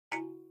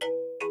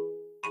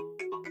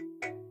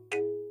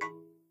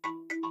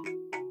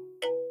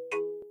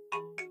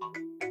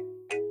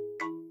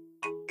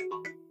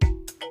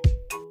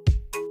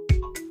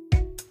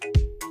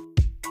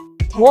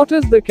What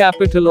is the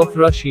capital of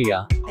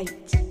Russia? 8,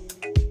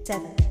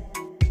 7,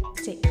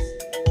 6,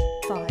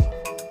 5,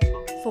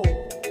 4,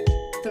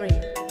 3,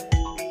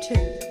 2,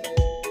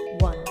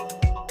 1,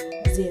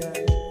 0.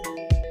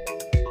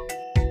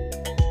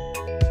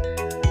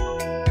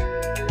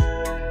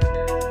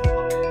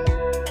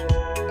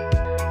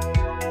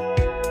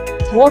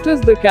 What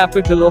is the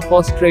capital of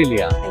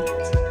Australia? 8,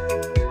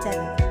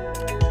 7,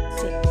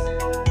 6,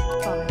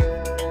 5,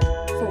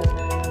 4,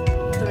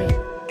 3,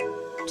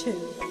 2,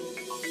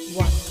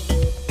 1,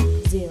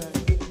 0.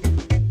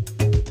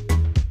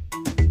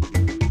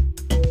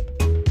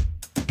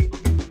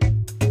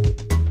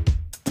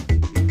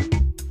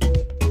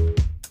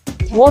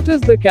 What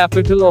is the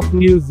capital of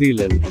New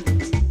Zealand?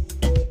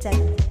 8,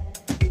 7,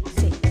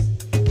 6,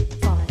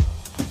 5,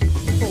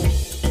 4,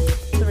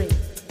 3,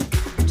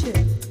 2,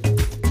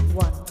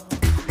 1,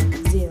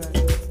 0.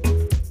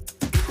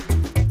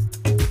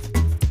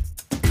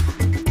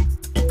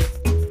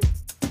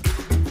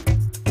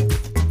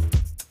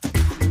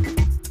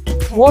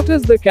 What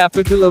is the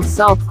capital of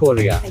South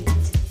Korea? 8,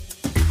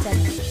 7,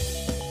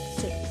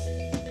 6,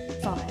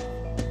 5,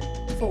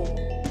 4,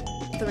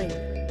 3,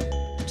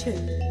 2,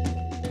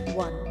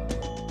 1,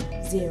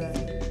 0.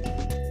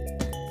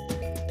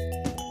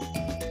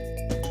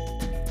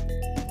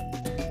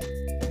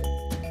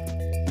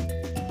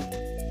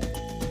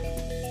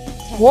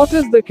 What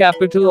is the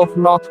capital of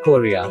North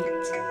Korea? 8,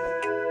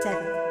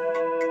 7,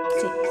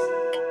 6,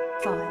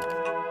 5,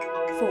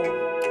 4,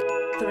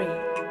 3,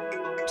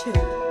 2,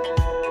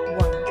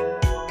 1,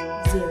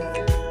 0.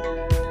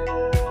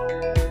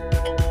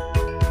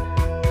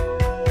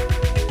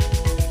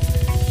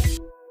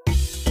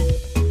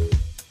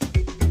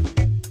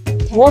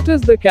 What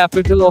is the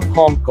capital of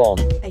Hong Kong?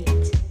 8,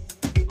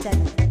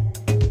 7,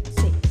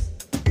 6,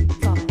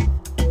 5,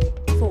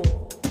 4,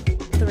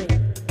 3,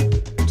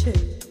 2,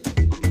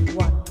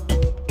 1,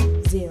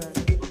 0.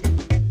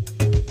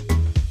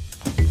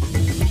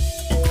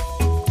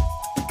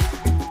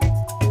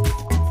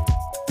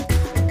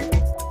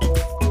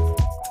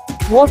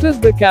 What is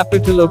the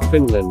capital of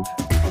Finland?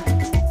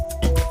 8,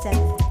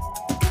 7,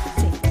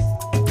 6,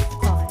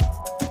 5,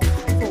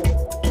 4,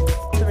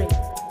 3,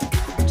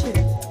 2,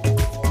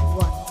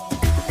 1,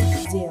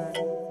 0.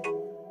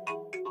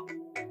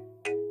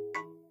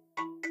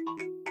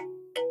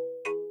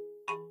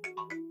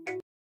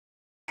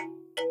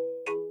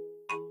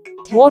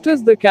 What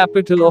is the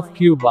capital of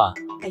Cuba?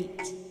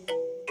 8,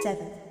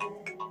 7,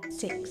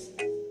 6,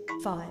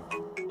 5,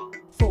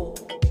 4,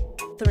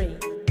 3,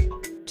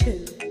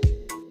 2,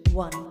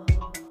 1,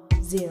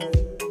 0.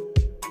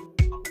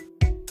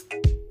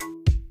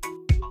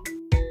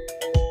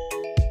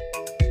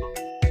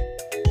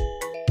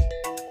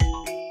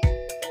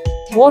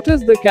 What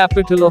is the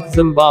capital of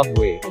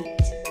Zimbabwe?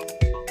 8,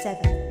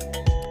 7,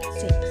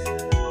 6,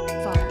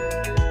 5,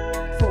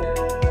 4,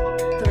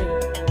 3,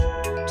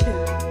 2,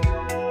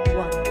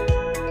 1,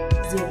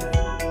 0.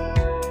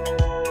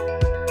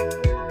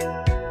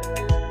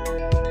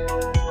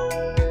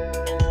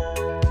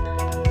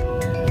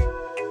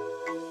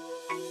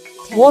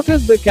 What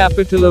is the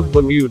capital of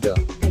Bermuda?